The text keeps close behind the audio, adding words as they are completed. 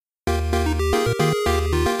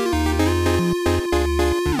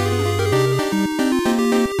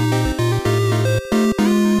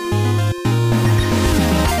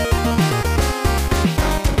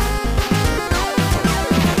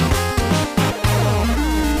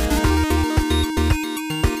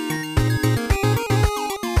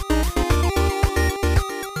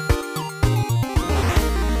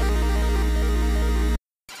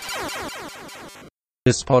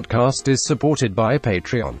This podcast is supported by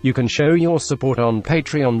Patreon. You can show your support on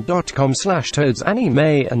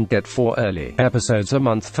patreon.com/toadsanime and get 4 early episodes a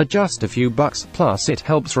month for just a few bucks. Plus, it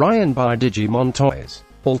helps Ryan buy Digimon toys.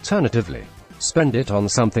 Alternatively, spend it on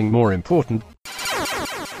something more important.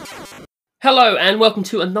 Hello, and welcome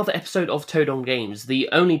to another episode of Toad on Games, the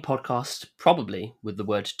only podcast probably with the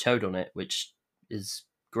word Toad on it, which is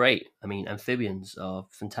great. I mean, amphibians are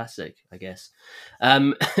fantastic, I guess.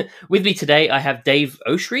 With me today, I have Dave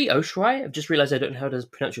Oshry. I've just realised I don't know how to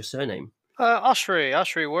pronounce your surname.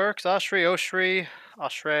 Oshry works. Oshry.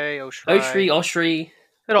 Oshry,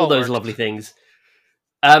 It all all those works. lovely things.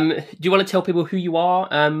 Do you want to tell people who you are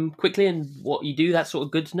quickly and what you do, that sort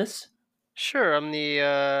of goodness? Sure, I'm the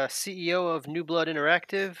CEO of New Blood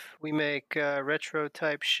Interactive. We make retro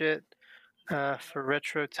type shit for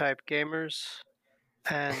retro type gamers,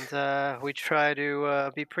 and we try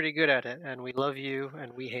to be pretty good at it. And we love you,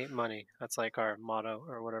 and we hate money. That's like our motto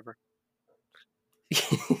or whatever.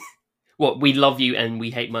 What, we love you and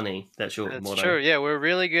we hate money. That's your That's motto. true. Yeah, we're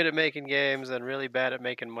really good at making games and really bad at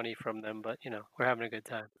making money from them. But we're having a good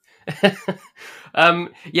time.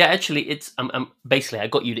 Yeah, actually, it's basically I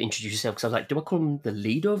got you to introduce yourself because I was like, do I call him the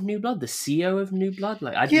leader of New Blood, the CEO of New Blood?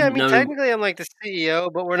 Like, I Yeah, I didn't mean, know. technically, I'm like the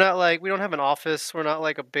CEO, but we're not like we don't have an office. We're not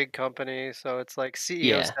like a big company, so it's like CEO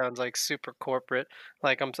Yeah, sounds like super corporate.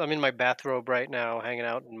 Like I'm in my bathrobe right now, hanging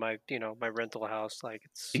out in my my rental house. Like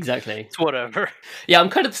exactly. it's whatever. Yeah, I'm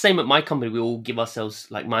kind of the same at my company. We all give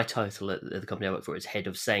ourselves, like, my title at the company I work for is head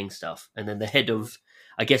of saying stuff, and then the head of,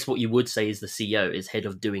 I guess what you would say is the CEO is head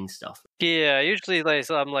of doing stuff. Yeah, usually like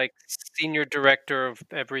so I'm like senior director of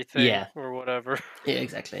everything Yeah, or whatever. yeah,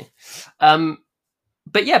 exactly.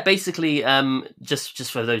 But yeah, basically,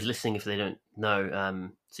 just for those listening, if they don't know,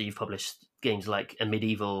 so you've published games like A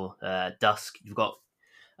Medieval, Dusk. You've got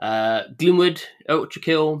Gloomwood, Ultra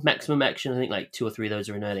Kill, Maximum Action. I think like 2 or 3 of those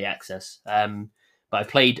are in early access. But I've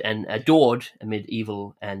played and adored A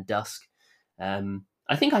Medieval and Dusk.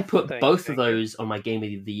 I think I put both of Thank you. those on my Game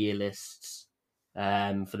of the Year lists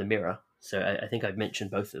for the Mirror. So I think I've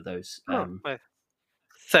mentioned both of those.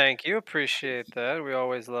 Thank you, appreciate that. We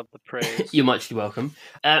always love the praise. You're much welcome.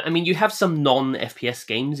 I mean, you have some non-FPS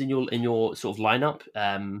games in your sort of lineup.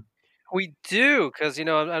 We do, because I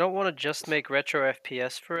don't want to just make retro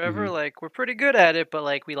FPS forever. Mhm, Like we're pretty good at it, but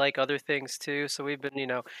like we like other things too. So we've been,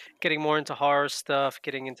 getting more into horror stuff,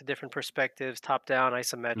 getting into different perspectives, top down,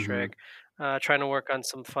 isometric, mhm. trying to work on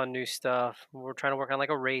some fun new stuff. We're trying to work on like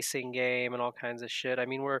a racing game and all kinds of shit. I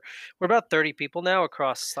mean, we're about 30 people now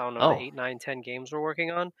across I don't know the Oh, 8, 9, 10 games we're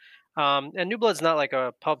working on. And New Blood's not like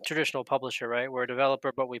a traditional publisher, right? We're a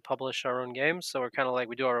developer, but we publish our own games. So we're kind of like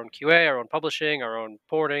we do our own QA, our own publishing, our own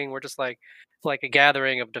porting. We're just like a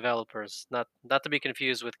gathering of developers, not to be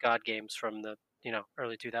confused with God Games from the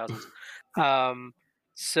early 2000s. Um,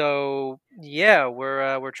 so yeah,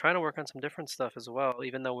 we're trying to work on some different stuff as well,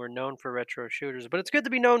 even though we're known for retro shooters. But it's good to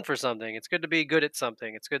be known for something. It's good to be good at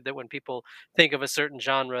something. It's good that when people think of a certain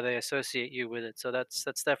genre, they associate you with it. So that's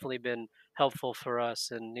definitely been helpful for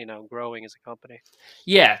us and growing as a company.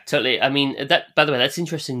 yeah, totally. I mean, that. By the way, that's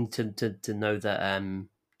interesting to know that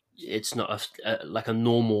it's not like a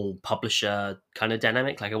normal publisher kind of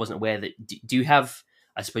dynamic. Like, I wasn't aware that. Do you have?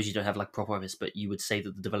 I suppose you don't have like proper office, but you would say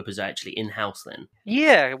that the developers are actually in house then.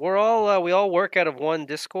 Yeah, we all work out of one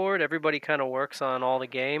Discord. Everybody kind of works on all the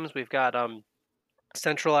games. We've got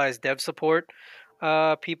centralized dev support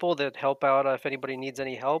people that help out if anybody needs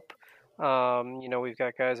any help. We've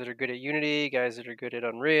got guys that are good at Unity, guys that are good at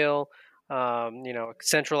Unreal. A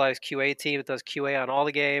centralized QA team that does QA on all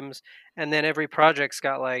the games, and then every project's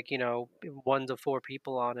got like 1 to 4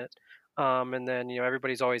 people on it. And then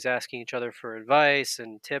everybody's always asking each other for advice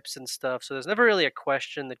and tips and stuff. So there's never really a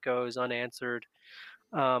question that goes unanswered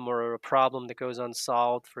or a problem that goes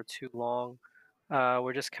unsolved for too long.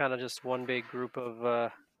 We're just kind of just one big group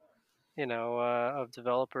of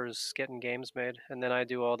developers getting games made, and then I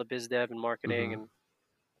do all the biz dev and marketing Hmm. and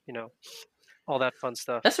you know all that fun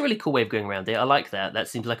stuff. That's a really cool way of going around it. I like that. That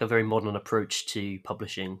seems like a very modern approach to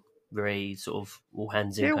publishing. Very sort of all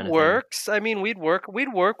hands in It kind of thing. works. I mean, we'd work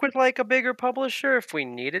with like a bigger publisher if we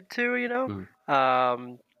needed to,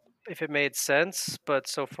 Hmm. if it made sense. But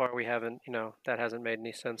so far we haven't. That hasn't made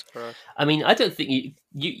any sense for us. I mean, I don't think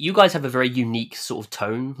you guys have a very unique sort of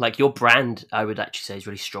tone. Like, your brand, I would actually say, is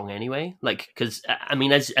really strong anyway. Like, because I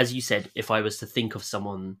mean, as you said, if I was to think of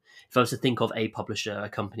someone, if I was to think of a publisher, a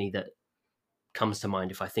company that comes to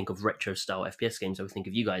mind, if I think of retro style FPS games, I would think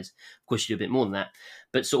of you guys. Of course, you do a bit more than that,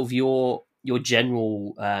 but sort of your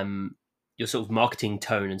your sort of marketing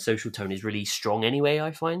tone and social tone is really strong anyway,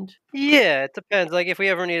 I find. Yeah, it depends. Like if we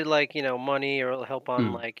ever needed like, money or help on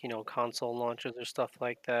Mm. like, console launches or stuff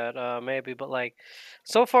like that, maybe. But like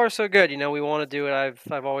so far so good. We want to do it.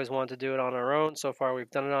 I've always wanted to do it on our own. So far we've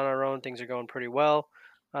done it on our own. Things are going pretty well.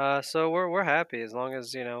 So we're happy as long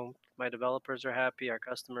as, my developers are happy, our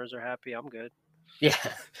customers are happy, I'm good. Yeah.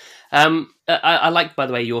 I like, by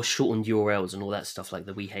the way, your shortened URLs and all that stuff, like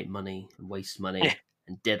the "We Hate Money" and "Waste Money"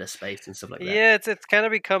 and "Dead Space" and stuff like that. Yeah, it's kind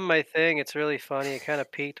of become my thing. It's really funny. It kind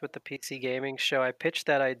of peaked with the PC gaming show. I pitched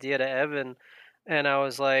that idea to Evan, and I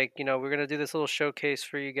was like, we're gonna do this little showcase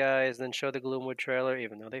for you guys, then show the Gloomwood trailer,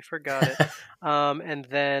 even though they forgot it.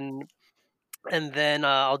 And then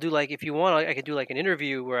I'll do like if you want, I could do like an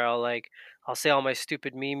interview where I'll say all my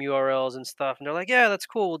stupid meme URLs and stuff, and they're like, yeah, that's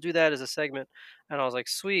cool. We'll do that as a segment. And I was like,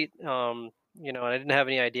 sweet. And I didn't have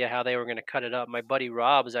any idea how they were going to cut it up. My buddy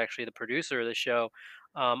Rob is actually the producer of the show.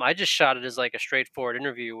 I just shot it as like a straightforward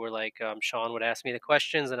interview where Sean would ask me the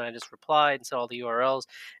questions and I just replied and said all the URLs.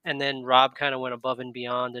 And then Rob kind of went above and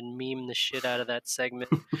beyond and memed the shit out of that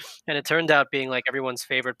segment. And it turned out being like everyone's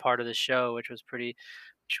favorite part of the show, which was pretty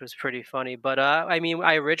funny. But I mean,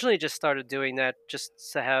 I originally just started doing that just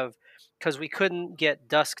to have, because we couldn't get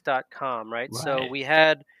dusk.com, right? So Right. we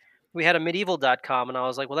had a medieval.com, and I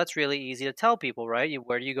was like, well, that's really easy to tell people, right?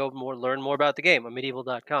 Where do you go learn more about the game? A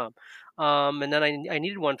medieval.com. And then I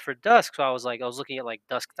needed one for Dusk, so I was looking at like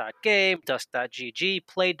dusk.game, dusk.gg,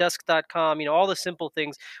 playdusk.com, all the simple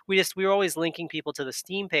things. We were always linking people to the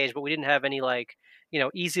Steam page, but we didn't have any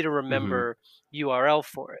easy to Hmm. remember URL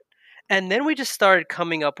for it. And then we just started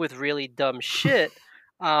coming up with really dumb shit.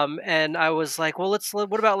 And I was like, well,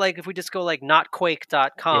 what about like if we just go like Yeah.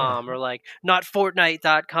 notquake.com or like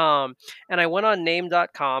notfortnite.com? And I went on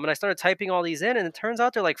name.com and I started typing all these in, and it turns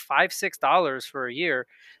out they're like $5-6 for a year.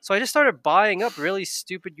 So I just started buying up really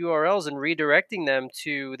stupid URLs and redirecting them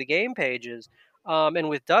to the game pages. And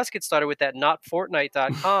with Dusk, it started with that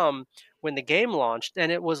notfortnite.com when the game launched,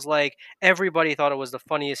 and it was like everybody thought it was the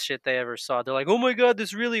funniest shit they ever saw. They're like, "Oh my god,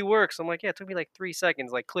 this really works!" I'm like, "Yeah, it took me like 3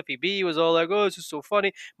 seconds." Like Cliffy B was all like, "Oh, this is so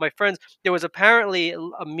funny." My friends, there was apparently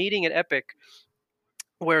a meeting at Epic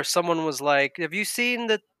where someone was like, "Have you seen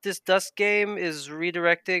that this Dust game is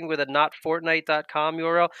redirecting with a notfortnite.com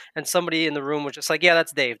URL?" And somebody in the room was just like, "Yeah,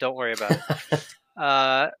 that's Dave. Don't worry about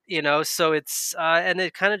it." So it's and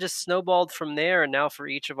it kind of just snowballed from there. And now for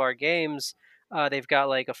each of our games, they've got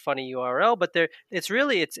like a funny URL, but it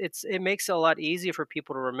makes it a lot easier for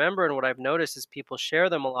people to remember. And what I've noticed is people share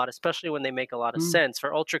them a lot, especially when they make a lot of Mm. sense.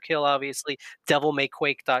 For Ultra Kill, obviously,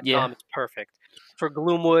 devilmayquake.com Yeah. is perfect. For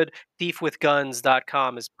Gloomwood,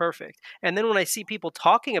 thiefwithguns.com is perfect. And then when I see people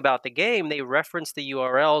talking about the game, they reference the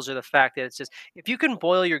URLs or the fact that it's just, if you can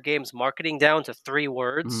boil your game's marketing down to 3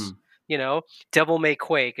 words, Mm. you know, Devil May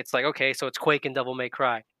Quake. It's like, okay, so it's Quake and Devil May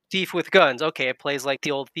Cry. Thief with guns. Okay, it plays like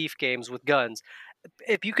the old Thief games with guns.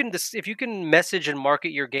 If you can message and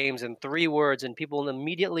market your games in 3 words and people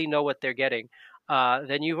immediately know what they're getting,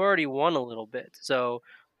 then you've already won a little bit. So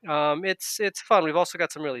it's fun. We've also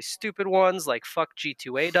got some really stupid ones like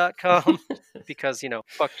fuckg2a.com because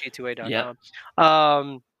fuck Yeah.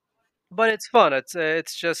 g2a.com. But it's fun.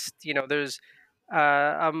 It's just there's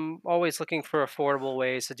I'm always looking for affordable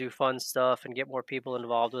ways to do fun stuff and get more people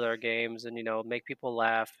involved with our games, and make people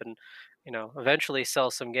laugh, and eventually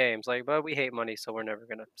sell some games. But we hate money, so we're never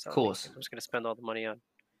gonna Of sell any course. games. We're just gonna spend all the money on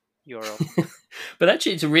URLs. But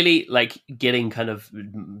actually, it's really like getting kind of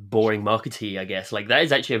boring marketing, I guess. Like that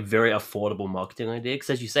is actually a very affordable marketing idea because,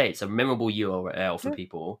 as you say, it's a memorable URL for Yeah.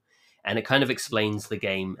 people, and it kind of explains the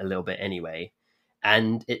game a little bit anyway.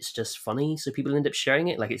 And it's just funny, so people end up sharing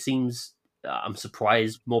it. Like it seems, I'm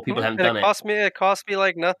surprised more people Yeah, haven't and it done it. cost me it cost me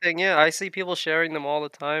like nothing. Yeah, I see people sharing them all the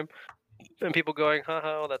time, and people going,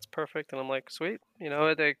 "Haha, oh, that's perfect," and I'm like, "Sweet."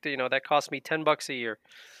 That cost me $10 a year.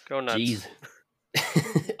 Go nuts. Jeez.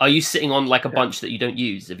 Are you sitting on like a bunch that you don't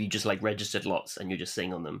use? Have you just like registered lots and you're just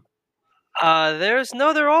sitting on them?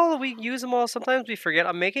 They're all, we use them all. Sometimes we forget.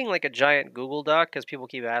 I'm making like a giant Google Doc because people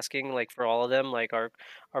keep asking like for all of them, like our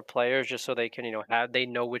players, just so they can they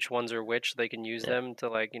know which ones are which, so they can use Yeah. them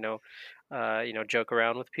to joke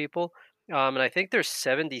around with people. And I think there's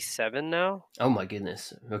 77 now. Oh my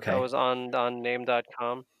goodness. That Okay. was on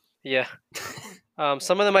name.com. Yeah.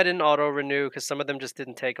 Some of them I didn't auto renew because some of them just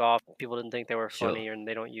didn't take off. People didn't think they were Sure. funny and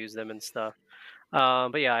they don't use them and stuff.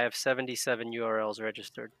 But yeah, I have 77 URLs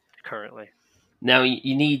registered currently. Now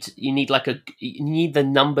you need like you need the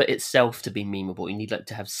number itself to be memeable. You need like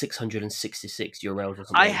to have 666 URLs or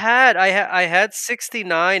something. I had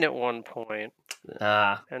 69 at one point,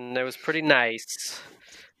 Ah, and it was pretty nice.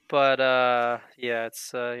 But yeah,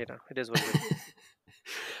 it's it is what it is.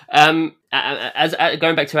 Going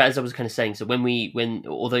back to as I was kind of saying, so when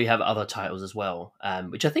although you have other titles as well,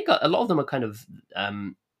 which I think a lot of them are kind of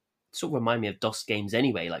sort of remind me of DOS games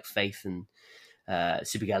anyway, like Faith and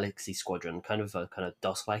Super Galaxy Squadron, kind of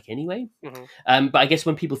DOS like anyway. Hmm. But I guess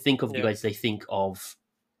when people think of you Yeah. guys, they think of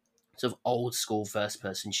sort of old school first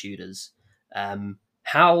person shooters.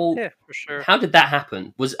 How Yeah, for sure. how did that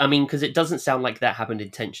happen? Because it doesn't sound like that happened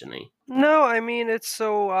intentionally. No, I mean it's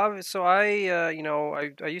so obvious. So I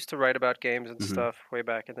used to write about games and Hmm. stuff way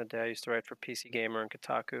back in the day. I used to write for PC Gamer and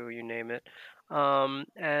Kotaku, you name it.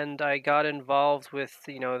 And I got involved with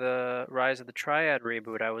the Rise of the Triad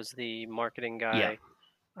reboot. I was the marketing Yeah.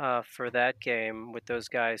 guy for that game with those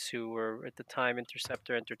guys who were at the time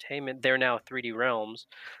Interceptor Entertainment. They're now 3D Realms.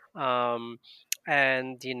 Um,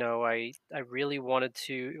 and I really wanted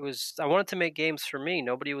to. I wanted to make games for me.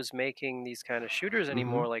 Nobody was making these kind of shooters Hmm.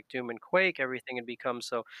 anymore, like Doom and Quake. Everything had become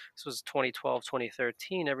so. This was 2012,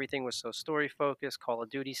 2013. Everything was so story focused, Call of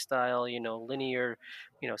Duty style. Linear,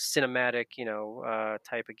 cinematic,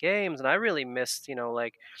 type of games. And I really missed,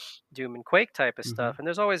 like Doom and Quake type of Hmm. stuff. And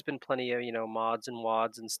there's always been plenty of, mods and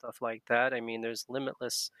wads and stuff like that. I mean, there's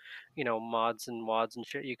limitless, mods and wads and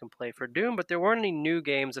shit you can play for Doom, but there weren't any new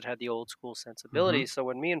games that had the old school Hmm. sensibility. So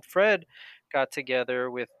when me and Fred got together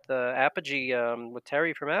with Apogee, with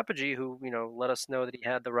Terry from Apogee, who, let us know that he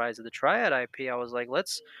had the Rise of the Triad IP, I was like,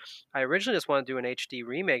 I originally just wanted to do an HD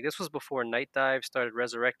remake. This was before Night Dive started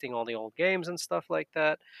resurrecting all the old games and stuff like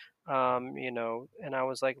that. And I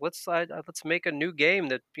was like, let's make a new game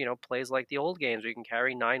that plays like the old games. We can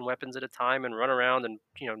carry 9 weapons at a time and run around and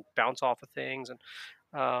bounce off of things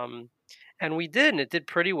um, and we did, and it did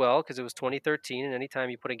pretty well because it was 2013. And anytime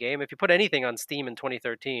you put a game, if you put anything on Steam in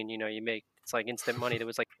 2013, you make it's like instant money. There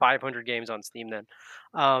was like 500 games on Steam then,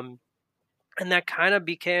 um, and that kind of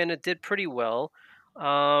became it did pretty well.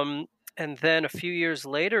 Um, and then a few years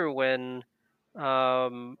later, when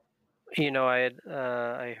um,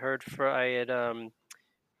 I heard for I had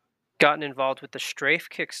gotten involved with the Strafe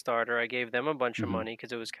Kickstarter. I gave them a bunch of Hmm. money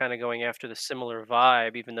because it was kind of going after the similar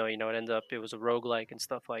vibe, even though it ended up it was a roguelike and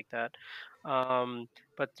stuff like that.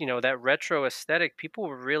 But that retro aesthetic, people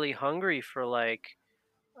were really hungry for like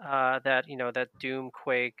that Doom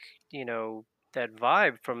Quake, you know that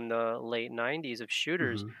vibe from the late '90s of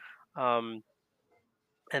shooters. Hmm. Um,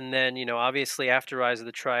 and then, obviously after Rise of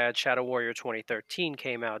the Triad, Shadow Warrior 2013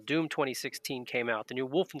 came out, Doom 2016 came out, the new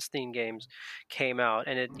Wolfenstein games came out,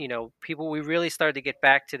 and we really started to get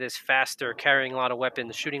back to this faster, carrying a lot of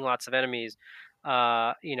weapons, shooting lots of enemies,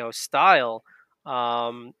 style.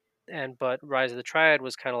 Um, but Rise of the Triad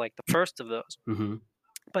was kind of like the first of those, Hmm.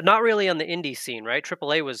 but not really on the indie scene, right?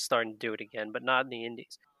 AAA was starting to do it again, but not in the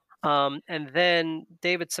indies. And then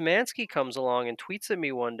David Szymanski comes along and tweets at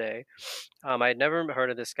me one day. I had never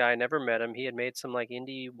heard of this guy, never met him. He had made some like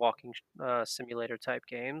indie walking simulator type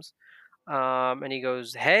games. And he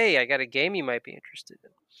goes, "Hey, I got a game you might be interested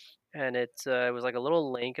in." And it was like a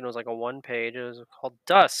little link, and it was like a one page. It was called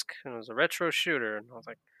Dusk, and it was a retro shooter. And I was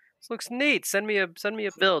like, "This looks neat. Send me a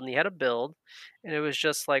build." And he had a build, and it was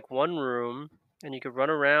just like one room, and you could run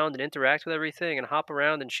around and interact with everything, and hop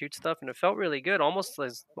around and shoot stuff, and it felt really good, almost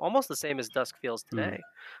the same as Dusk feels Hmm. today.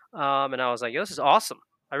 And I was like, "Yo, this is awesome.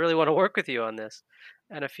 I really want to work with you on this."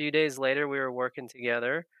 And a few days later, we were working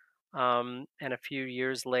together. And a few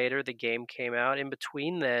years later, the game came out. In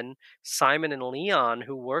between then, Simon and Leon,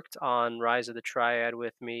 who worked on Rise of the Triad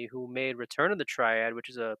with me, who made Return of the Triad, which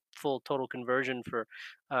is a full total conversion for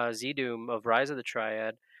Z-Doom of Rise of the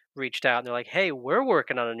Triad, reached out and they're like, "Hey, we're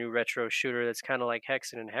working on a new retro shooter that's kind of like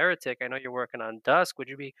Hexen and Heretic. I know you're working on Dusk. Would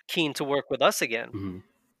you be keen to work with us again?" Hmm.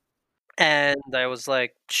 And I was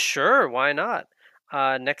like, "Sure, why not?"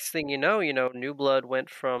 Next thing New Blood went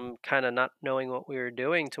from kind of not knowing what we were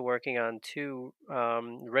doing to working on two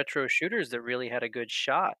retro shooters that really had a good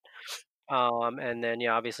shot. And then,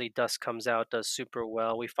 yeah, obviously Dusk comes out, does super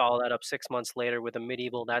well. We follow that up 6 months later with a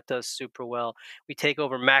Medieval that does super well. We take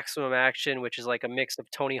over Maximum Action, which is like a mix of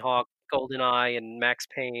Tony Hawk, GoldenEye, and Max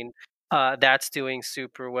Payne. That's doing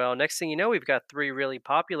super well. Next thing you know, we've got three really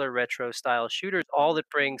popular retro style shooters, all that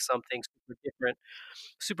bring something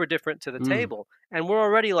super different to the Mm. table. And we're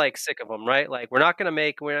already like sick of them, right? Like we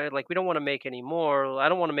don't want to make any more. I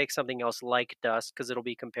don't want to make something else like Dusk because it'll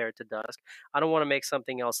be compared to Dusk. I don't want to make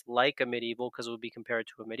something else like a Medieval because it will be compared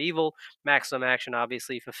to a Medieval. Maximum Action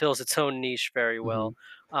obviously fulfills its own niche very Mhm. well.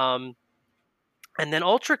 Um, and then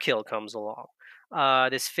Ultra Kill comes along.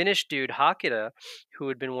 This Finnish dude, Hakita, who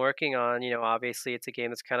had been working on, obviously it's a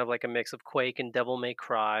game that's kind of like a mix of Quake and Devil May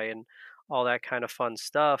Cry and all that kind of fun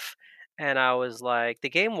stuff. And I was like, the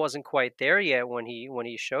game wasn't quite there yet when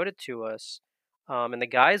he showed it to us. And the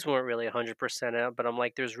guys weren't really 100% out, but I'm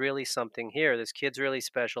like, there's really something here. This kid's really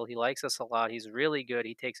special. He likes us a lot. He's really good.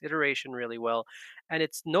 He takes iteration really well. And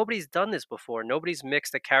it's nobody's done this before. Nobody's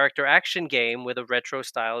mixed a character action game with a retro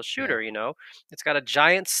style Yeah. shooter, you know? It's got a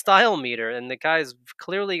giant style meter, and the guy's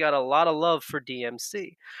clearly got a lot of love for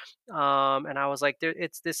DMC. And I was like,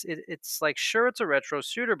 it's like, sure, it's a retro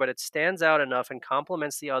shooter, but it stands out enough and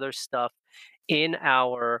complements the other stuff in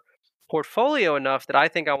our portfolio enough that I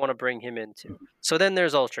think I want to bring him into. So then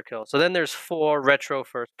there's Ultra Kill. So then there's 4 retro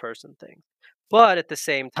first person things. But at the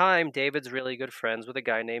same time, David's really good friends with a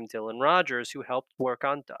guy named Dylan Rogers who helped work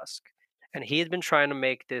on Dusk. And he had been trying to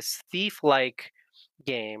make this thief like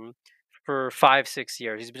game for 5-6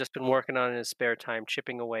 years. He's just been working on it in his spare time,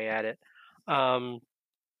 chipping away at it.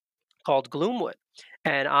 Called Gloomwood.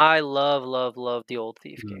 And I love the old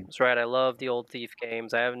Thief games, right? I love the old Thief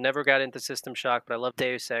games. I have never got into System Shock, but I love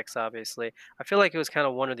Deus Ex, obviously. I feel like it was kind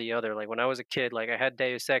of one or the other. Like when I was a kid, like I had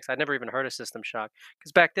Deus Ex. I'd never even heard of System Shock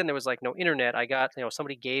because back then there was like no internet. I got,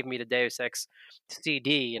 somebody gave me the Deus Ex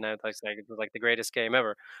CD, and I was like, it was like the greatest game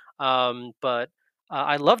ever. But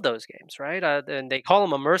I love those games, right? And they call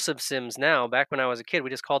them immersive sims now. Back when I was a kid, we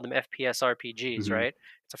just called them FPS RPGs, Mhm. right?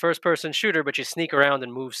 It's a first-person shooter, but you sneak around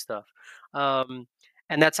and move stuff.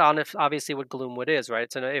 And that's obviously what Gloomwood is, right?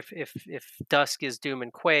 It's if Dusk is Doom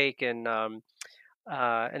and Quake, and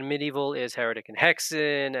Medieval is Heretic and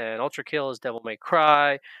Hexen, and Ultra Kill is Devil May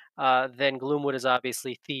Cry. Then Gloomwood is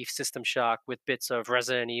obviously Thief, System Shock, with bits of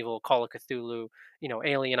Resident Evil, Call of Cthulhu,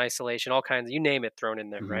 Alien Isolation, all kinds, you name it, thrown in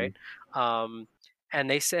there, right? Mhm. And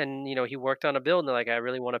they said, and, he worked on a build, and they're like, I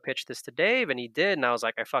really want to pitch this to Dave, and he did, and I was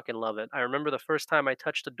like, I fucking love it. I remember the first time I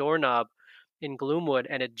touched a doorknob in Gloomwood,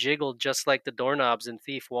 and it jiggled just like the doorknobs in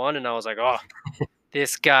Thief 1, and I was like, oh,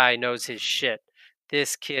 this guy knows his shit.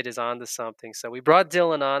 This kid is onto something. So we brought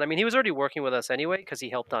Dylan on. I mean, he was already working with us anyway because he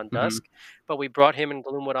helped on Mhm. Dusk, but we brought him and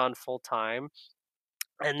Gloomwood on full time.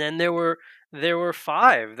 And then there were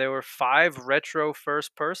five retro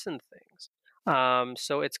first person things.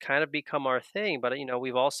 So it's kind of become our thing. But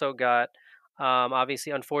we've also got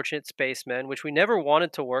obviously Unfortunate Spacemen, which we never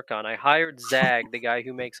wanted to work on. I hired Zag, the guy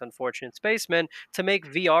who makes Unfortunate Spacemen, to make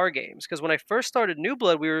VR games because when I first started New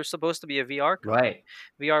Blood, we were supposed to be a VR company. Right.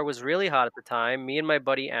 VR was really hot at the time. Me and my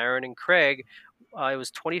buddy Aaron and Craig. It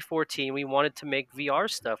was 2014. We wanted to make VR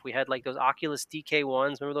stuff. We had like those Oculus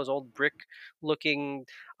DK1s. Remember those old brick looking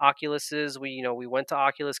Oculuses? We went to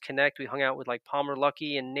Oculus Connect. We hung out with like Palmer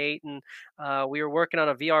Luckey and Nate, and we were working on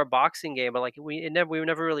a VR boxing game, but like we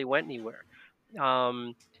never really went anywhere.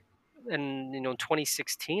 Um, and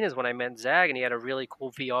 2016 is when I met Zag, and he had a really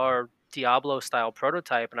cool VR Diablo style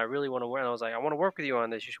prototype, and I really want to work. And I was like, I want to work with you on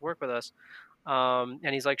this. You should work with us.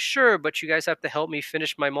 And he's like, sure, but you guys have to help me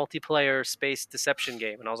finish my multiplayer space deception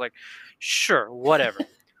game. And I was like, sure, whatever.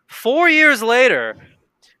 4 years later,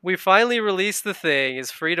 we finally released the thing.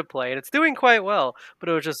 It's free to play, and it's doing quite well. But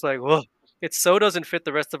it was just like, whoa. It so doesn't fit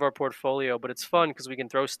the rest of our portfolio, but it's fun because we can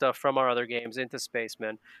throw stuff from our other games into Spacemen,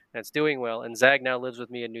 and it's doing well. And Zag now lives with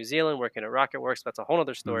me in New Zealand, working at RocketWorks. That's a whole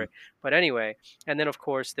other story. Mhm. But anyway, and then of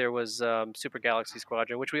course there was Super Galaxy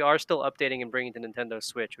Squadron, which we are still updating and bringing to Nintendo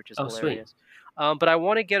Switch, which is Oh, sweet. hilarious. But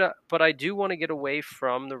I do want to get away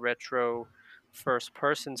from the retro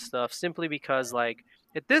first-person stuff simply because like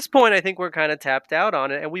at this point, I think we're kind of tapped out on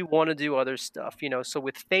it, and we want to do other stuff, So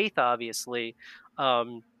with Faith, obviously,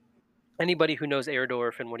 um, anybody who knows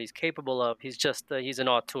Erdorf and what he's capable of, he's an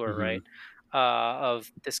auteur, right? Mhm.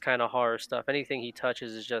 Of this kind of horror stuff. Anything he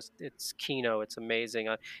touches is it's Kino. It's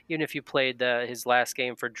amazing. Even if you played his last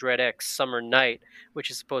game for Dread X Summer Night,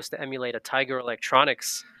 which is supposed to emulate a Tiger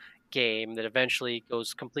Electronics game that eventually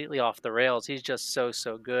goes completely off the rails. He's just so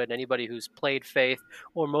good. Anybody who's played Faith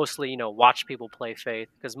or mostly, watched people play Faith,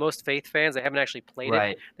 because most Faith fans, they haven't actually played it.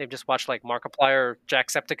 Right. They've just watched like Markiplier or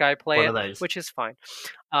Jacksepticeye play One it, of those. which is fine.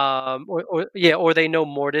 Or they know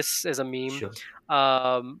Mortis as a meme. Sure.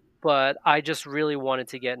 But I just really wanted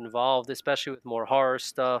to get involved, especially with more horror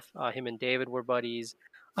stuff. Him and David were buddies.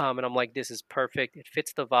 And I'm like, this is perfect. It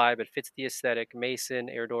fits the vibe. It fits the aesthetic. Mason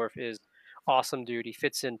Erdorf is awesome, dude. He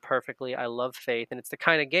fits in perfectly. I love Faith. And it's the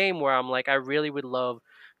kind of game where I'm like, I really would love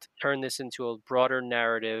to turn this into a broader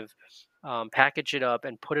narrative, package it up,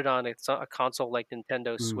 and put it on a console like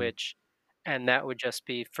Nintendo Mm. Switch. And that would just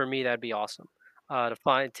be, for me, that'd be awesome.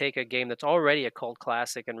 To take a game that's already a cult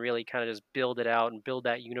classic and really kind of just build it out and build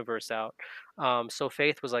that universe out. So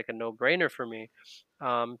Faith was like a no-brainer for me.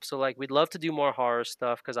 So like we'd love to do more horror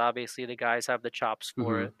stuff because obviously the guys have the chops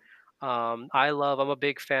for Mhm. it. I'm a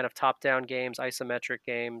big fan of top-down games, isometric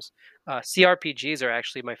games. CRPGs are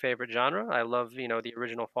actually my favorite genre. I love the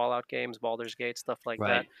original Fallout games, Baldur's Gate, stuff like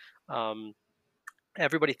that. Right. Um,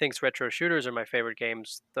 Everybody thinks retro shooters are my favorite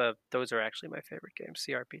games. Those are actually my favorite games,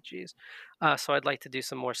 CRPGs. So I'd like to do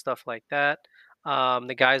some more stuff like that.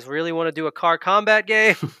 The guys really want to do a car combat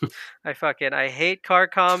game. I hate car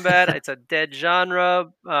combat. It's a dead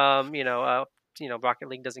genre. Rocket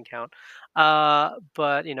League doesn't count.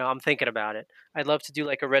 But I'm thinking about it. I'd love to do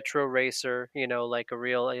like a retro racer. Like a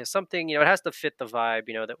real something. It has to fit the vibe.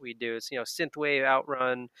 That we do. It's synthwave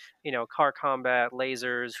outrun. Car combat,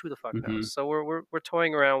 lasers. Who the fuck Hmm. knows? So we're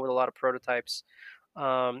toying around with a lot of prototypes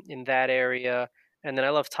in that area. And then I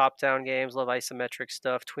love top-down games, love isometric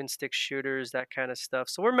stuff, twin stick shooters, that kind of stuff.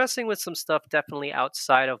 So we're messing with some stuff definitely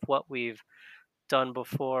outside of what we've done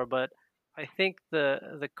before. But I think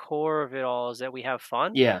the core of it all is that we have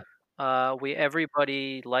fun. Yeah. We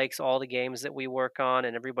everybody likes all the games that we work on,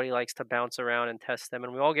 and everybody likes to bounce around and test them.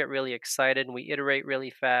 And we all get really excited, and we iterate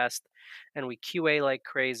really fast, and we QA like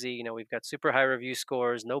crazy. We've got super high review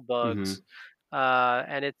scores, no Hmm. bugs,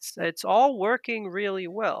 and it's all working really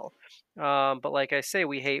well. But like I say,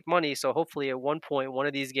 we hate money, so hopefully at one point one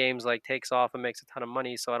of these games like takes off and makes a ton of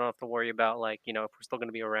money, so I don't have to worry about like if we're still going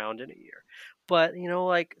to be around in a year. But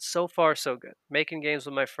like so far so good. Making games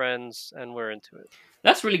with my friends, and we're into it.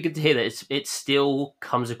 That's really good to hear that it still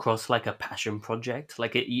comes across like a passion project.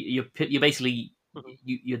 Like you're basically Mhm.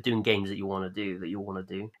 you're doing games that you want to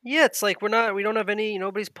do Yeah, it's like we don't have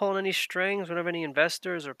nobody's pulling any strings. We don't have any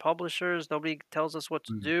investors or publishers. Nobody tells us what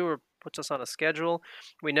to Mm. do or puts us on a schedule.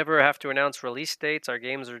 We never have to announce release dates. Our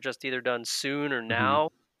games are just either done soon or Hmm. now.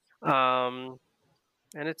 Um,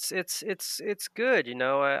 and it's good.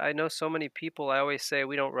 I know so many people. I always say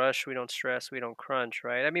we don't rush, we don't stress, we don't crunch,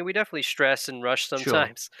 right? I mean, we definitely stress and rush Sure.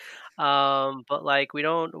 sometimes, but like we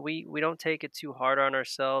don't take it too hard on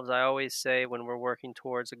ourselves. I always say when we're working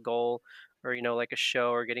towards a goal, or like a show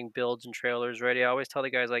or getting builds and trailers ready, I always tell the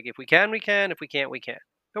guys like if we can, we can. If we can't, we can't.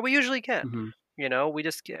 But we usually can. Hmm. We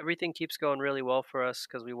just everything keeps going really well for us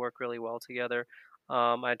because we work really well together.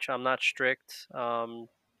 I'm not strict.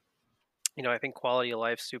 I think quality of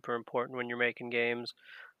life's super important when you're making games.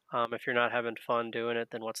 If you're not having fun doing it,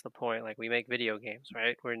 then what's the point? Like we make video games,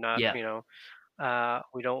 right? We're not, Yeah.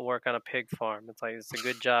 we don't work on a pig farm. It's like it's a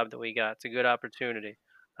good job that we got. It's a good opportunity.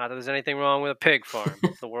 Not that there's anything wrong with a pig farm.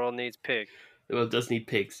 The world needs pigs. Well, it does need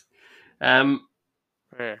pigs. Um,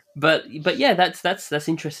 Yeah. but yeah, that's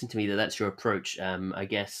interesting to me that that's your approach. I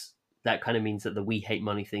guess that kind of means that the we hate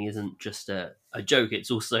money thing isn't just a joke. It's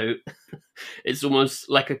also it's almost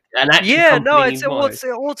like an actual Yeah, no, company it's well,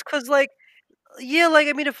 involved. it's because like yeah, like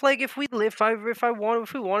I mean, if we live,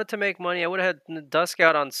 if we wanted to make money, I would have had Dusk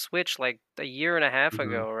out on Switch like a year and a half Hmm.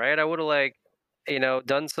 ago, right? I would have like,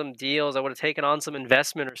 done some deals. I would have taken on some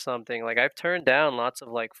investment or something. Like I've turned down lots of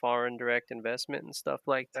like foreign direct investment and stuff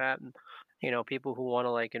like that, and people who want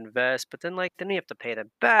to like invest, but then you have to pay them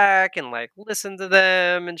back and like listen to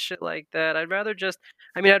them and shit like that. I'd rather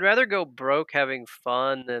go broke having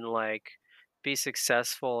fun than like be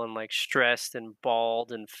successful and like stressed and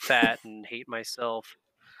bald and fat and hate myself.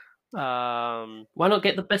 Um, Why not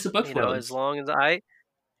get the best of both as worlds? long as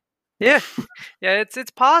yeah, yeah,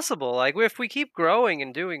 it's possible. Like if we keep growing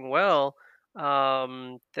and doing well,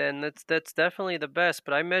 then that's definitely the best.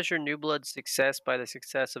 But I measure New Blood's success by the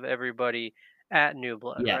success of everybody at New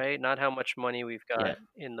Blood, Yeah. right? Not how much money we've Yeah. got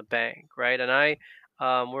in the bank, right? And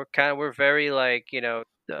we're very like the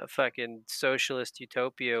fucking socialist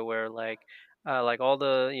utopia where like all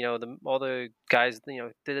the all the guys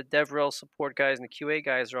the DevRel support guys and the QA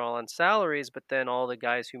guys are all on salaries, but then all the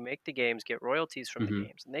guys who make the games get royalties from the Hmm.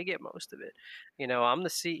 games, and they get most of it. I'm the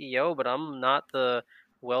CEO, but I'm not the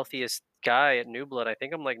wealthiest guy at New Blood. I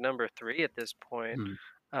think I'm like number 3 at this point. Hmm.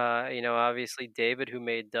 Obviously David, who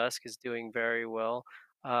made Dusk, is doing very well.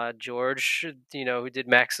 George, who did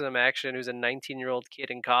Maximum Action, who's a 19-year-old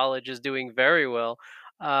kid in college, is doing very well.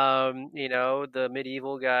 The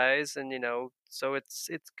medieval guys, and so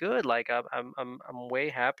it's good. Like I'm way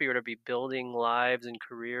happier to be building lives and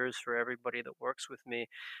careers for everybody that works with me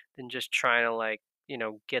than just trying to like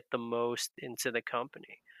get the most into the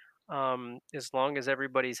company. As long as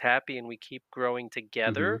everybody's happy and we keep growing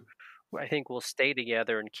together, Hmm. I think we'll stay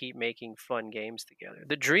together and keep making fun games together.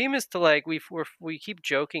 The dream is to like we keep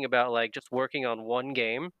joking about like just working on one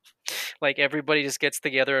game, like everybody just gets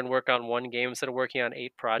together and work on one game instead of working on 8 Yeah.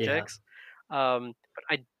 projects. But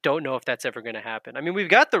I don't know if that's ever going to happen. I mean, we've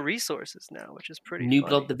got the resources now, which is pretty New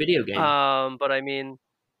Blood, funny. the video game. But I mean,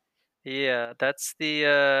 yeah, that's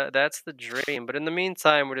the dream. But in the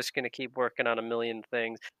meantime, we're just gonna keep working on a million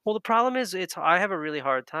things. Well, the problem is, it's I have a really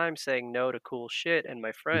hard time saying no to cool shit and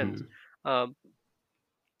my friends. Hmm. Um,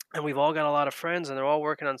 and we've all got a lot of friends, and they're all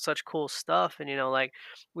working on such cool stuff. And like,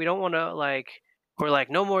 we don't want to like we're like,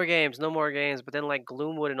 no more games, no more games. But then like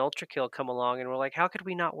Gloomwood and Ultra Kill come along, and we're like, how could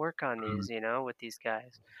we not work on Mm. these, with these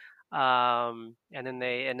guys? And then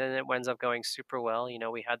it ends up going super well.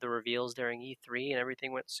 We had the reveals during E3, and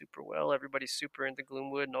everything went super well. Everybody's super into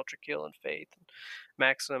Gloomwood and Ultra Kill and Faith and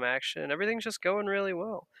Maximum Action. Everything's just going really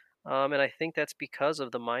well. And I think that's because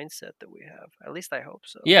of the mindset that we have. At least I hope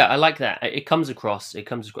so. Yeah, I like that. It comes across.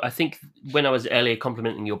 I think when I was earlier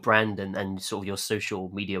complimenting your brand and sort of your social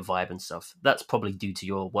media vibe and stuff, that's probably due to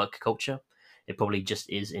your work culture. It probably just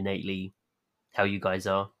is innately how you guys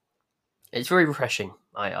are. It's very refreshing.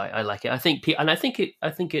 I like it. I think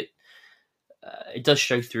it does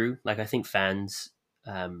show through. Like, I think fans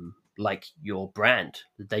like your brand.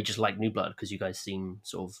 They just like New Blood because you guys seem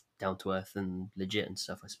sort of down to earth and legit and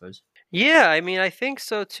stuff, I suppose. Yeah, I mean, I think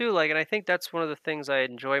so too. Like, and I think that's one of the things I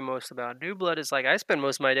enjoy most about New Blood is like I spend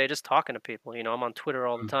most of my day just talking to people. I'm on Twitter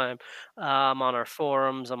all the Mm. time. I'm on our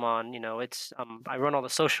forums. I'm on, I run all the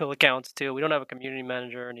social accounts too. We don't have a community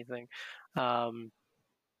manager or anything. Um,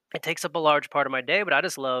 it takes up a large part of my day, but I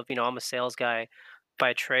just love, I'm a sales guy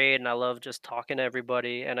by trade, and I love just talking to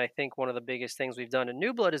everybody. And I think one of the biggest things we've done in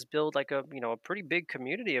New Blood is build like a pretty big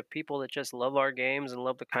community of people that just love our games and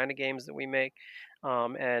love the kind of games that we make.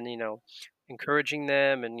 And encouraging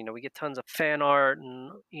them, and we get tons of fan art,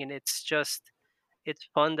 and it's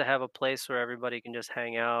fun to have a place where everybody can just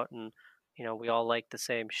hang out, and we all like the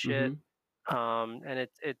same shit. Mm-hmm. And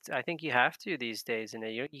it's I think you have to these days, and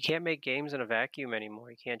you can't make games in a vacuum anymore.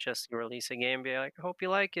 You can't just release a game and be like, I hope you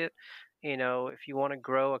like it. If you want to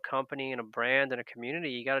grow a company and a brand and a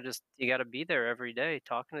community, you gotta be there every day,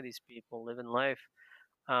 talking to these people, living life.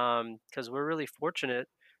 Because we're really fortunate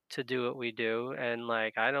to do what we do, and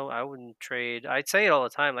like I wouldn't trade. I'd say it all the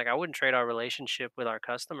time. Like, I wouldn't trade our relationship with our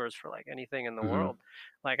customers for like anything in the Mm-hmm. world.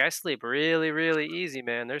 Like, I sleep really, really easy,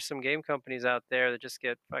 man. There's some game companies out there that just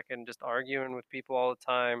get fucking just arguing with people all the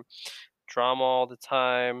time, drama all the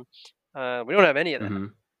time. We don't have any of that. Mm-hmm.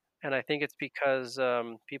 And I think it's because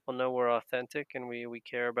people know we're authentic, and we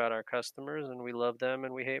care about our customers, and we love them,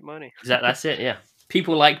 and we hate money. That's it. Yeah,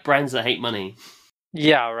 people like brands that hate money.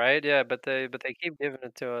 Yeah, right. Yeah, but they keep giving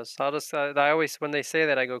it to us. I always, when they say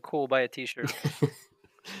that, I go, cool, buy a T-shirt.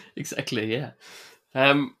 Exactly. Yeah.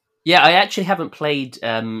 Um, yeah, I actually haven't played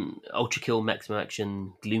Ultra Kill Maximum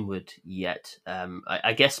Action Gloomwood yet.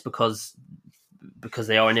 I guess because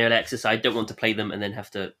they are in early access, I don't want to play them and then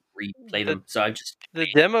have to replay The them. So I just the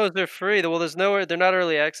demos are free. Well, there's nowhere. They're not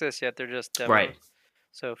early access yet. They're just right, demos.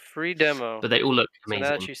 So free demo. but they all look So now that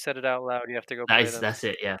amazing. you said it out loud, you have to go play them. That's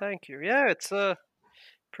it. Yeah. Thank you. Yeah, it's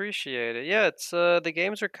appreciate it. Yeah, it's the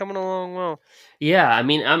games are coming along well. Yeah, I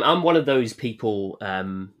mean, I'm one of those people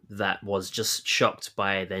that was just shocked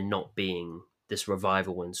by there not being this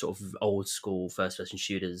revival in sort of old school first person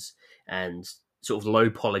shooters and sort of low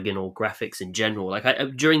polygonal graphics in general. Like,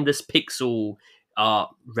 during this pixel art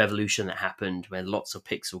revolution that happened, where lots of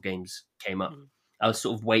pixel games came up, Mhm. I was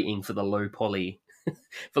sort of waiting for the low poly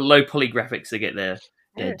for low poly graphics to get their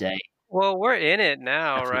Yeah. day. Well, we're in it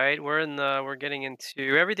now, Definitely. right? We're getting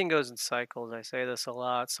into everything goes in cycles. I say this a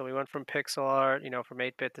lot. So we went from pixel art, from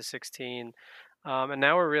 8-bit to 16. And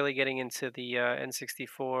now we're really getting into the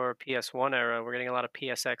N64 PS1 era. We're getting a lot of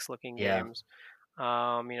PSX looking Yeah. games.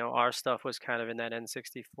 Our stuff was kind of in that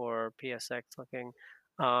N64 PSX looking.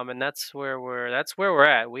 And that's where we're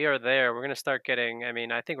at. We are there. We're gonna start getting. I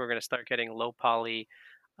mean, I think we're gonna start getting low poly.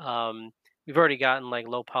 Um, we've already gotten like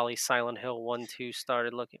low poly Silent Hill 1, 2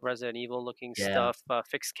 started looking, Resident Evil looking Yeah. stuff,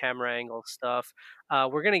 fixed camera angle stuff.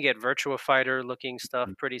 We're gonna get Virtua Fighter looking stuff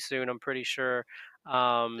pretty soon. I'm pretty sure. There's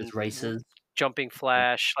W- races. Jumping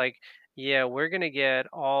Flash, like, yeah, we're gonna get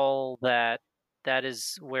all that. That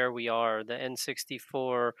is where we are. The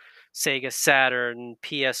N64, Sega Saturn,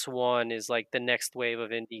 PS1 is like the next wave of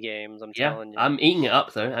indie games. I'm Yeah, telling you. I'm eating it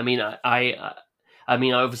up though. I mean, I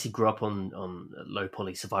mean, I obviously grew up on low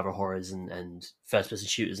poly survival horrors and first person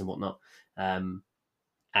shooters and whatnot. Um,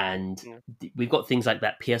 and Yeah. we've got things like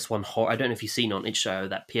that PS1 horror. I don't know if you've seen on itch.io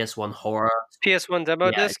that PS1 horror. PS1 demo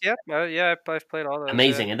Yeah, disc, yeah, yeah, I've played all those. Yeah,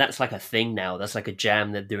 amazing, and that's like a thing now. That's like a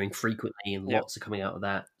jam they're doing frequently, and yeah, lots are coming out of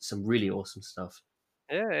that. Some really awesome stuff.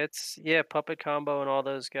 yeah. It's Puppet Combo and all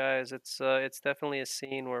those guys. It's definitely a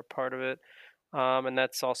scene. We're part of it. And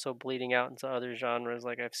that's also bleeding out into other genres.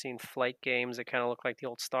 Like, I've seen flight games that kind of look like the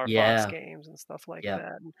old Star Fox Yeah, games and stuff like yeah,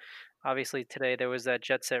 that. And obviously, today there was that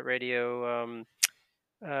Jet Set Radio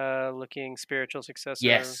looking spiritual successor.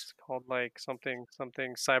 yes, It's called like something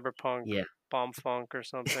Cyberpunk yeah, Bomb Funk or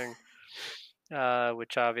something.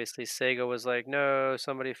 Which obviously Sega was like, no,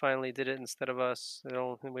 somebody finally did it instead of us.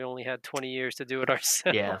 We only had 20 years to do it yeah,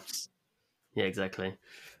 ourselves. yeah, exactly.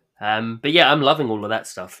 But yeah, I'm loving all of that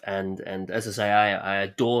stuff, and as I say, I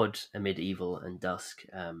adored a Medieval and Dusk.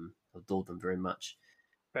 Adored them very much.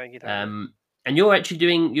 Thank you, Tyler. And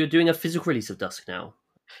you're doing a physical release of Dusk now.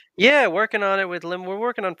 Yeah, working on it with we're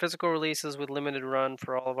working on physical releases with limited run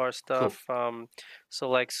for all of our Cool. stuff. So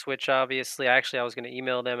like Switch, obviously. Actually, I was going to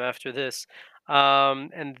email them after this.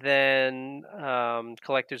 And then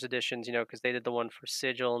collector's editions, because they did the one for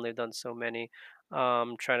Sigil and they've done so many.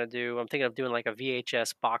 I'm thinking of doing like a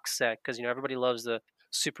VHS box set because everybody loves the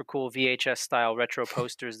super cool VHS style retro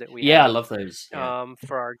posters that we Yeah, I have love those. Yeah.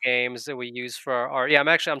 for our games that we use for our art. Yeah,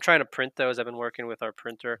 I'm trying to print those. I've been working with our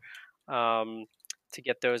printer. Um, to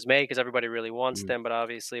get those made because everybody really wants Mm. them. But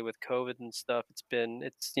obviously with COVID and stuff, it's been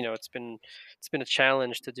a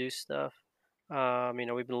challenge to do stuff.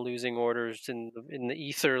 We've been losing orders in the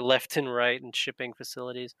ether left and right and shipping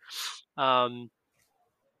facilities. Um,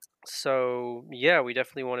 so yeah, we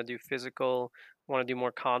definitely want to do physical. Want to do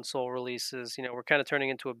more console releases. We're kind of turning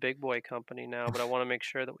into a big boy company now, but I want to make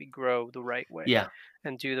sure that we grow the right way Yeah.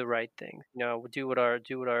 and do the right thing. Do what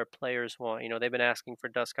our players want. They've been asking for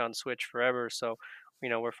Dusk on Switch forever, so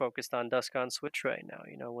we're focused on Dusk on Switch right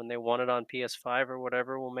now. When they want it on PS5 or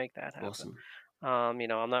whatever, we'll make that happen. Awesome.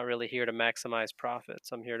 I'm not really here to maximize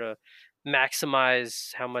profits. I'm here to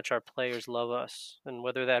maximize how much our players love us, and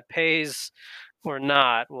whether that pays or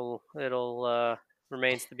not, it'll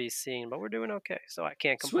remains to be seen. But we're doing okay, so I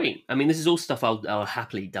can't complain. Sweet. I mean, this is all stuff I'll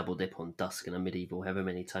happily double dip on Dusk and a Medieval, however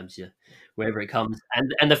many times wherever it comes,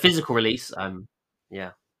 and the physical release.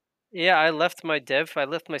 Yeah. Yeah, I left my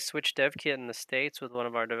Switch dev kit in the States with one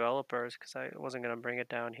of our developers because I wasn't gonna bring it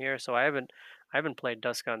down here. So I haven't played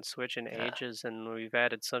Dusk on Switch in Yeah. ages, and we've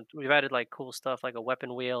added like cool stuff like a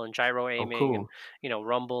weapon wheel and gyro Oh, aiming and cool.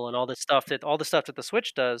 rumble and all the stuff that the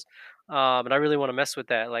Switch does. And I really want to mess with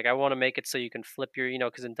that. Like I want to make it so you can flip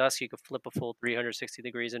because in Dusk you could flip a full 360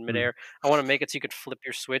 degrees in Mm. midair. I want to make it so you could flip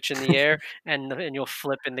your Switch in the air and you'll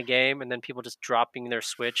flip in the game, and then people just dropping their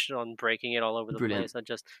Switch on breaking it all over the Brilliant.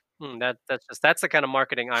 place. That's the kind of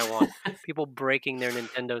marketing I want. People breaking their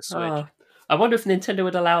Nintendo Switch. I wonder if Nintendo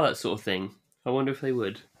would allow that sort of thing. I wonder if they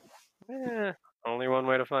would. Eh, only one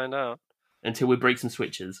way to find out. Until we break some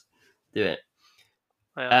switches, do it.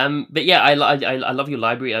 Yeah. But yeah, I love your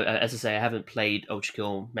library. As I say, I haven't played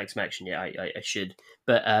Ultrakill Maximum Action yet. I should,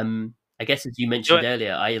 but I guess as you Do mentioned it.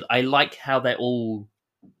 earlier, I like how they're all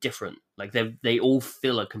different. Like they all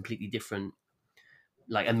feel a completely different.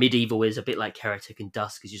 Like a Medieval is a bit like Heretic, and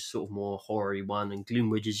Dusk is just sort of more horror-y one, and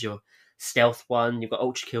Gloomridge is your stealth one. You've got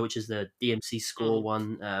Ultrakill, which is the DMC score Mhm.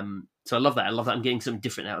 one. So I love that. I love that I'm getting something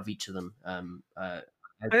different out of each of them.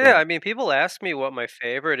 Yeah, I mean, people ask me what my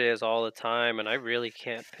favorite is all the time, and I really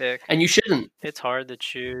can't pick. And you shouldn't. It's hard to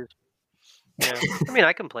choose. Yeah, I mean,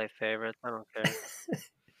 I can play favorites. I don't care.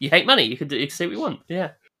 You hate money. You can say what you want.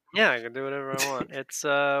 Yeah. Yeah, I can do whatever I want. It's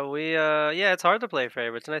hard to play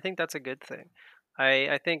favorites, and I think that's a good thing.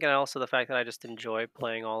 I think, and also the fact that I just enjoy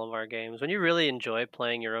playing all of our games. When you really enjoy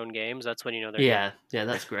playing your own games, that's when you know they're good. Yeah,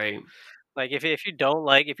 that's great. Like if you don't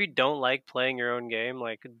like playing your own game,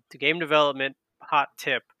 like the game development hot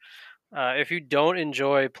tip, if you don't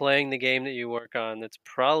enjoy playing the game that you work on, that's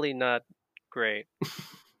probably not great.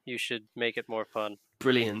 You should make it more fun.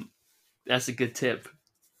 Brilliant. That's a good tip.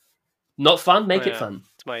 Not fun, Oh, make it yeah, fun.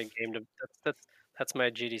 it's my game. That's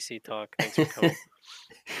my GDC talk. Thanks for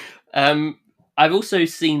coming. I've also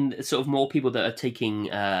seen sort of more people that are taking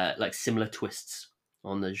like similar twists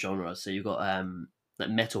on the genre. So you've got like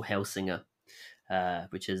Metal Hellsinger,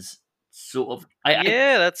 which is sort of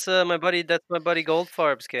Yeah, that's my buddy. That's my buddy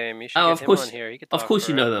Goldfarb's game. You should oh, get him on here. He could of talk course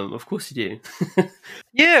you know forever. them. Of course you do.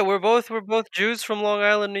 Yeah, we're both Jews from Long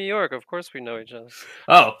Island, New York. Of course we know each other.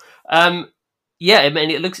 Oh, yeah. I mean,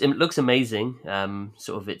 it looks amazing.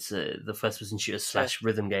 Sort of it's the first person shooter Yeah. /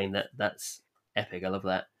 rhythm game that's epic. I love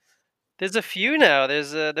that. There's a few now. There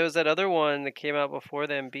was that other one that came out before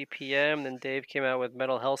them, BPM. Then Dave came out with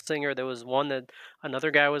Metal Hellsinger. There was one that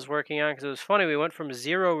another guy was working on because it was funny. We went from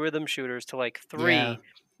 0 rhythm shooters to like Yeah. 3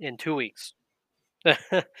 in 2 weeks.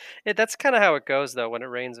 That's kind of how it goes though. When it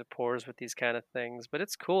rains, it pours with these kind of things. But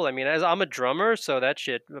it's cool. I mean, as I'm a drummer, so that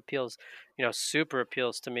shit appeals. Super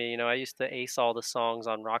appeals to me. I used to ace all the songs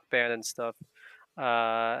on Rock Band and stuff.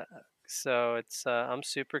 Uh, so I'm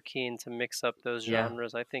super keen to mix up those Yeah.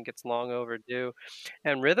 genres. I think it's long overdue,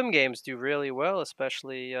 and rhythm games do really well,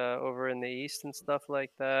 especially over in the East and stuff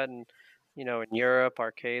like that. And in Europe,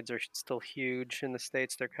 arcades are still huge. In the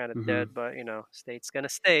States, they're kind of Hmm. dead, but states gonna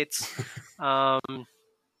states. Um,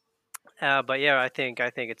 but yeah, I think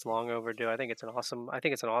it's long overdue. I think it's an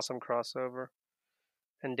awesome crossover.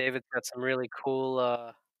 And David's got some really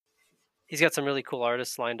cool he's got some really cool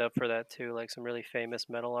artists lined up for that too, like some really famous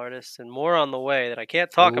metal artists, and more on the way that I can't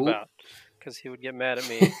talk Ooh. about because he would get mad at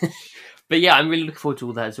me. But yeah, I'm really looking forward to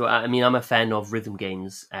all that as well. I mean, I'm a fan of rhythm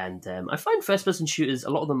games, and I find first-person shooters, a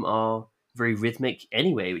lot of them are very rhythmic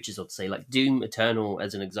anyway, which is odd to say. Like Doom Eternal,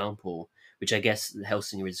 as an example, which I guess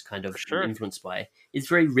Hellsinger is kind For of sure. influenced by, is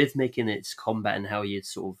very rhythmic in its combat and how you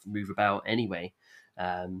sort of move about anyway.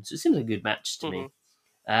 So it seems like a good match to me.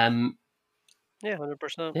 Yeah,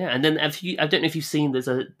 100%. Yeah, and then I don't know if you've seen, there's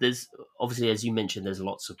obviously, as you mentioned, there's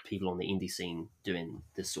lots of people on the indie scene doing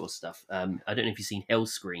this sort of stuff. I don't know if you've seen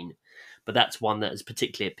Hellscreen, but that's one that has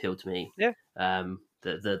particularly appealed to me. Yeah.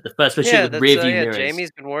 The first person with rear view mirrors. Jamie's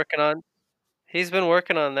been working on. He's been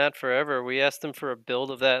working on that forever. We asked him for a build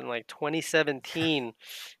of that in like 2017,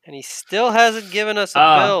 and he still hasn't given us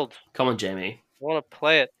a build. Come on, Jamie. I want to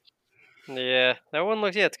play it. Yeah, that one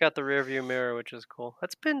looks. Yeah, it's got the rear view mirror, which is cool.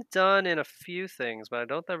 That's been done in a few things, but I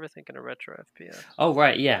don't ever think in a retro FPS. Oh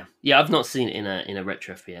right, yeah. I've not seen it in a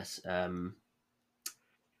retro FPS.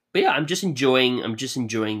 But yeah, I'm just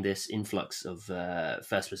enjoying this influx of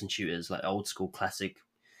first person shooters, like old school classic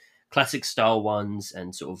style ones,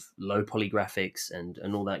 and sort of low poly graphics and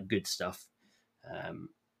all that good stuff.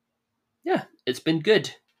 Yeah, it's been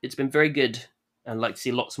good. It's been very good. I'd like to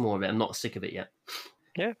see lots more of it. I'm not sick of it yet.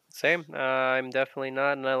 Yeah, same. I'm definitely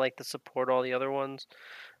not, and I like to support all the other ones.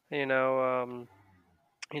 The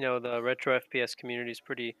retro FPS community is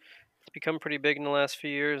it's become pretty big in the last few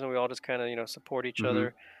years, and we all just kind of support each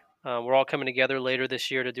other. We're all coming together later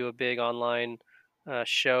this year to do a big online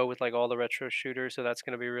show with like all the retro shooters, so that's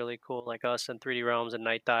going to be really cool. Like us and 3D Realms and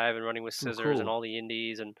Night Dive and Running with Scissors and all the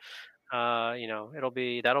indies, and that'll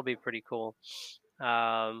be pretty cool.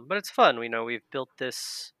 But it's fun.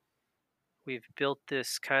 We've built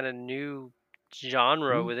this kind of new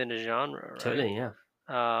genre within a genre, right? Totally, yeah.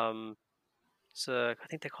 So I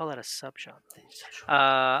think they call that a subgenre.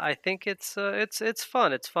 I think it's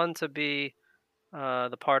fun. It's fun to be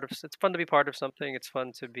It's fun to be part of something. It's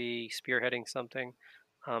fun to be spearheading something.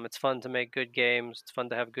 It's fun to make good games. It's fun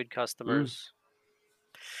to have good customers.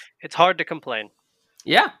 It's hard to complain.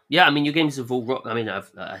 Yeah. I mean, your games have all rocked. I mean,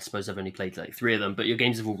 I suppose I've only played like 3 of them, but your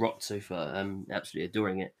games have all rocked so far. I'm absolutely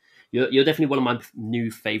adoring it. You're definitely one of my new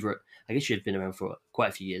favorite. I guess you've been around for quite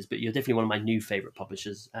a few years, but you're definitely one of my new favorite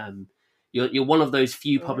publishers. You're one of those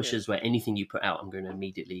few publishers where anything you put out, I'm going to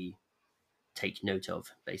immediately take note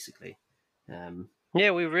of, basically.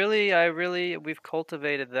 Yeah, we've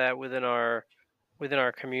cultivated that within our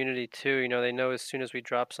community too. They know as soon as we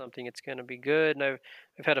drop something, it's going to be good. And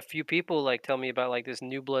I've had a few people like tell me about like this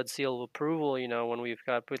New Blood seal of approval. When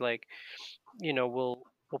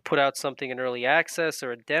we'll put out something in early access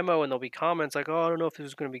or a demo, and there'll be comments like, "Oh, I don't know if this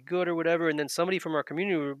is going to be good or whatever." And then somebody from our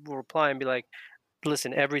community will reply and be like,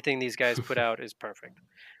 "Listen, everything these guys put out is perfect.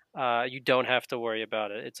 You don't have to worry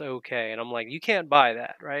about it. It's okay." And I'm like, you can't buy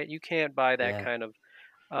that, right? You can't buy that kind of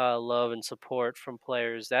love and support from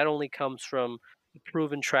players. That only comes from the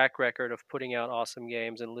proven track record of putting out awesome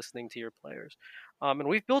games and listening to your players. And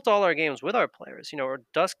we've built all our games with our players.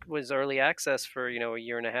 Dusk was early access for a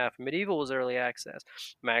year and a half. Medieval was early access.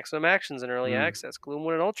 Maximum Action's in early access.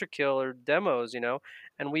 Gloomwind and Ultra Kill are demos.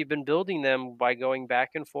 And we've been building them by going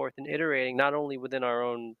back and forth and iterating, not only within our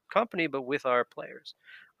own company but with our players.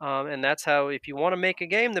 And that's how, if you want to make a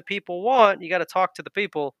game that people want, you got to talk to the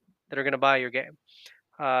people that are going to buy your game.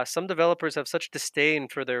 Some developers have such disdain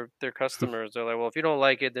for their customers. They're like, well, if you don't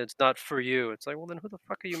like it, then it's not for you. It's like, well, then who the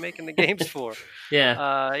fuck are you making the games for?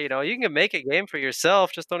 Yeah. You can make a game for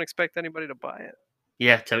yourself. Just don't expect anybody to buy it.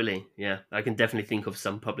 Yeah, totally. Yeah, I can definitely think of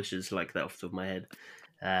some publishers like that off the top of my head.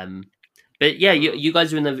 But yeah, you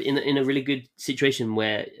guys are in a really good situation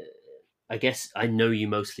where I guess I know you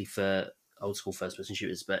mostly for old school first person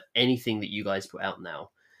shooters, but anything that you guys put out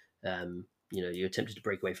now, you're attempted to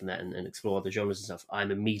break away from that and explore other genres and stuff,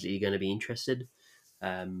 I'm immediately going to be interested.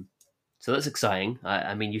 So that's exciting.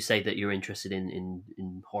 I mean, you say that you're interested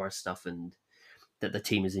in horror stuff and that the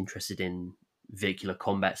team is interested in vehicular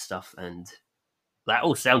combat stuff, and that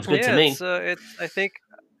all sounds good to me. I think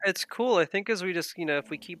it's cool. I think as we just, if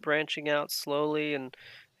we keep branching out slowly and,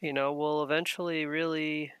 we'll eventually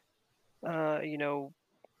really,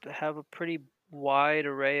 have a pretty wide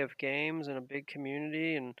array of games and a big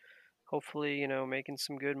community, and hopefully, making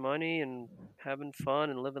some good money and having fun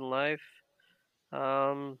and living life.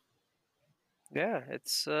 Yeah,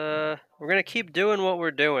 it's we're gonna keep doing what we're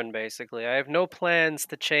doing. Basically, I have no plans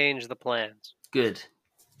to change the plans. Good.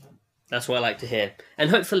 That's what I like to hear, and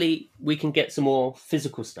hopefully we can get some more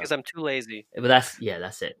physical stuff. Because I'm too lazy. But that's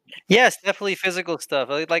it. Yes, definitely physical stuff.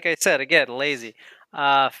 Like I said, again, lazy.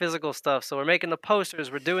 physical stuff. So we're making the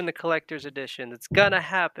posters. We're doing the collector's edition. It's gonna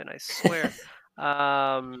happen. I swear.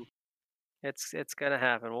 It's gonna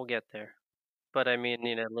happen. We'll get there. But I mean,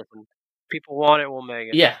 listen, people want it, we'll make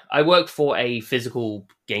it. Yeah, I work for a physical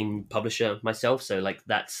game publisher myself, so like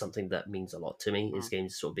that's something that means a lot to me. Is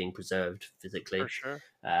games sort of being preserved physically. For sure.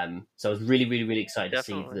 So I was really, really, really excited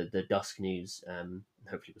Definitely. to see the Dusk news.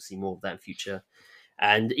 Hopefully, we'll see more of that in future.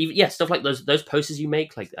 And even stuff like those posters you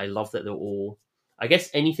make. Like I love that they're all. I guess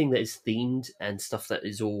anything that is themed and stuff that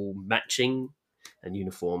is all matching and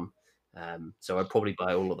uniform. So I'd probably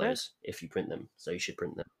buy all of those if you print them. So you should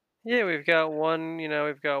print them. Yeah, we've got one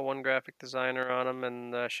graphic designer on them,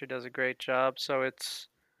 and she does a great job. So it's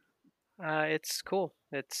cool.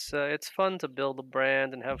 It's fun to build a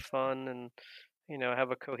brand and have fun and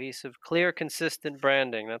have a cohesive, clear, consistent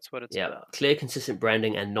branding. That's what it's about. Clear, consistent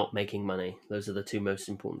branding and not making money. Those are the two most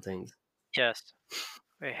important things. Yes,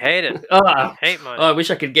 I hate it. I hate money. I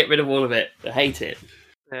wish I could get rid of all of it. I hate it.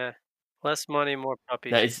 Yeah, less money, more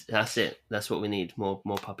puppies. That's it. That's what we need. More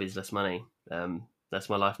puppies, less money. That's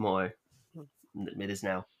my life motto. It is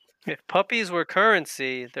now. If puppies were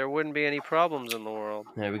currency, there wouldn't be any problems in the world.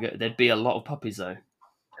 There we go. There'd be a lot of puppies though.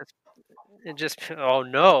 It just oh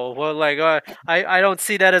no. Well, like I don't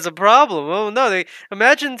see that as a problem. Oh no.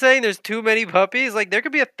 Imagine saying there's too many puppies. Like there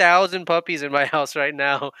could be 1,000 puppies in my house right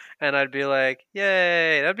now, and I'd be like,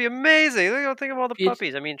 yay, that'd be amazing. Look, think of all the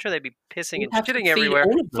puppies. I mean, sure they'd be pissing and shitting everywhere,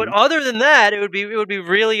 but other than that, it would be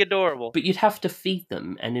really adorable. But you'd have to feed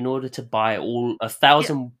them, and in order to buy all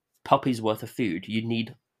 1,000 puppies worth of food, you'd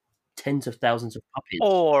need tens of thousands of puppies.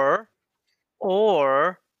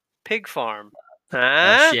 Or pig farm.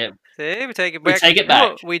 Huh? Shit. See, we take it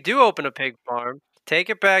back. We do open a pig farm. Take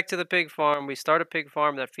it back to the pig farm. We start a pig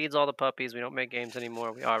farm that feeds all the puppies. We don't make games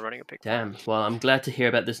anymore. We are running a pig farm. Damn. Well, I'm glad to hear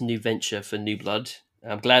about this new venture for New Blood.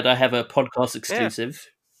 I'm glad I have a podcast exclusive.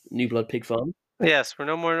 New Blood Pig Farm. Yes, we're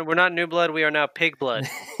not New Blood. We are now Pig Blood.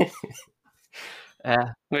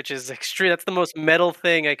 Which is extreme. That's the most metal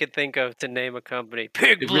thing I could think of to name a company.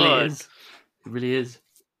 Pig Blood. It really is.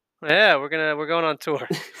 Yeah, we're going on tour.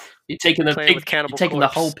 You're taking the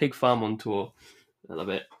whole pig farm on tour. I love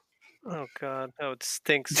it. Oh god, that would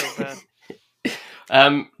stink so bad.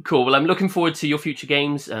 Cool. Well, I'm looking forward to your future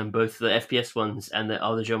games, both the FPS ones and the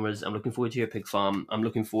other genres. I'm looking forward to your pig farm. I'm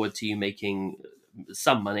looking forward to you making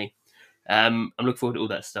some money. I'm looking forward to all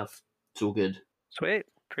that stuff. It's all good. Sweet.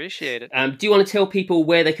 Appreciate it. Do you want to tell people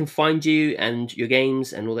where they can find you and your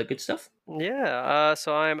games and all that good stuff? Yeah,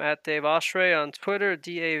 so I'm at Dave Oshry on Twitter,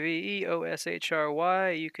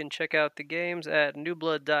 DaveOshry. You can check out the games at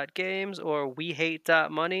newblood.games or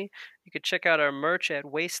wehate.money. You can check out our merch at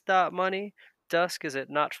waste.money. Dusk is at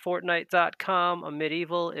notfortnite.com. A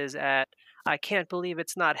Medieval is at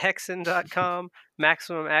ICan'tBelieveIt'sNotHexen.com.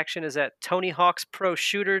 Maximum Action is at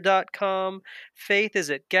TonyHawk'sProShooter.com. Faith is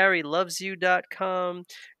at GaryLovesYou.com.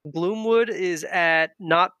 Gloomwood is at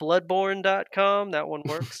NotBloodborne.com. That one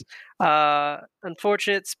works.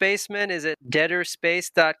 Unfortunate Spaceman is at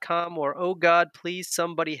DeaderSpace.com or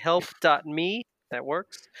OhGodPleaseSomebodyHelp.me. That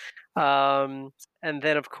works. And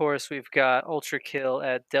then, of course, we've got Ultrakill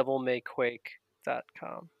at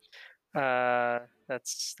DevilMayQuake.com.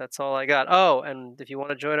 That's all I got. Oh, and if you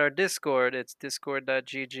want to join our Discord, it's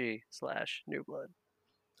discord.gg/newblood.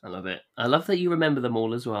 I love it. I love that you remember them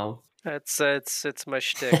all as well. It's my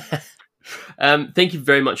shtick. Thank you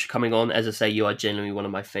very much for coming on. As I say, you are genuinely one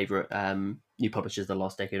of my favorite new publishers the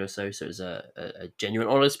last decade or so. So it's a genuine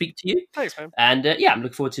honor to speak to you. Thanks, man. And I'm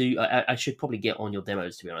looking forward to. I should probably get on your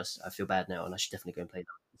demos. To be honest, I feel bad now, and I should definitely go and play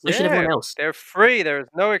them. So should everyone else. They're free. There's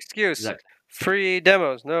no excuse. Exactly. Free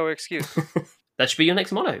demos, no excuse. That should be your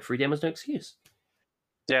next motto. Free demos, no excuse.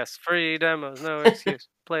 Yes, free demos, no excuse.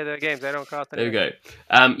 Play the games, they don't cost anything. There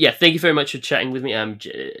we go. Thank you very much for chatting with me.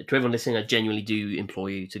 To everyone listening, I genuinely do implore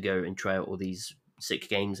you to go and try out all these sick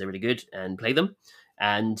games. They're really good, and play them.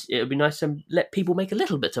 And it would be nice to let people make a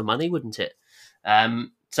little bit of money, wouldn't it?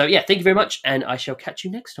 Thank you very much, and I shall catch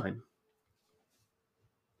you next time.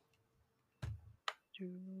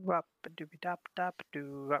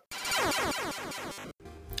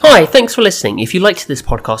 Hi, thanks for listening. If you liked this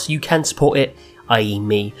podcast, you can support it, i.e.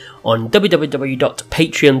 me, on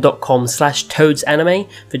www.patreon.com/toadsanime.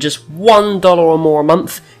 For just $1 or more a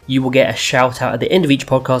month, you will get a shout out at the end of each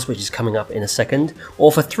podcast, which is coming up in a second.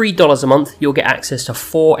 Or for $3 a month, you'll get access to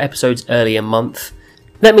 4 episodes early a month.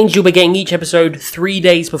 That means you'll be getting each episode 3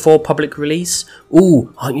 days before public release.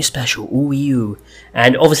 Ooh, aren't you special? Ooh, you.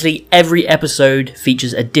 And obviously, every episode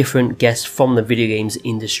features a different guest from the video games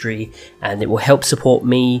industry, and it will help support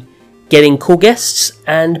me getting cool guests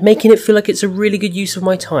and making it feel like it's a really good use of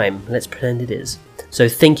my time. Let's pretend it is. So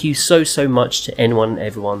thank you so much to anyone and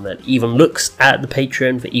everyone that even looks at the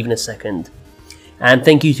Patreon for even a second. And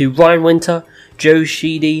thank you to Ryan Winter, Joe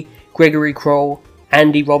Sheedy, Gregory Kroll,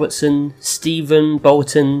 Andy Robertson, Stephen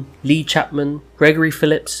Bolton, Lee Chapman, Gregory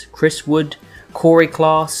Phillips, Chris Wood, Corey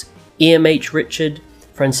Class, EMH Richard,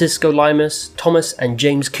 Francisco Limas, Thomas and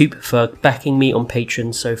James Coop for backing me on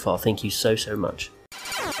Patreon so far. Thank you so much.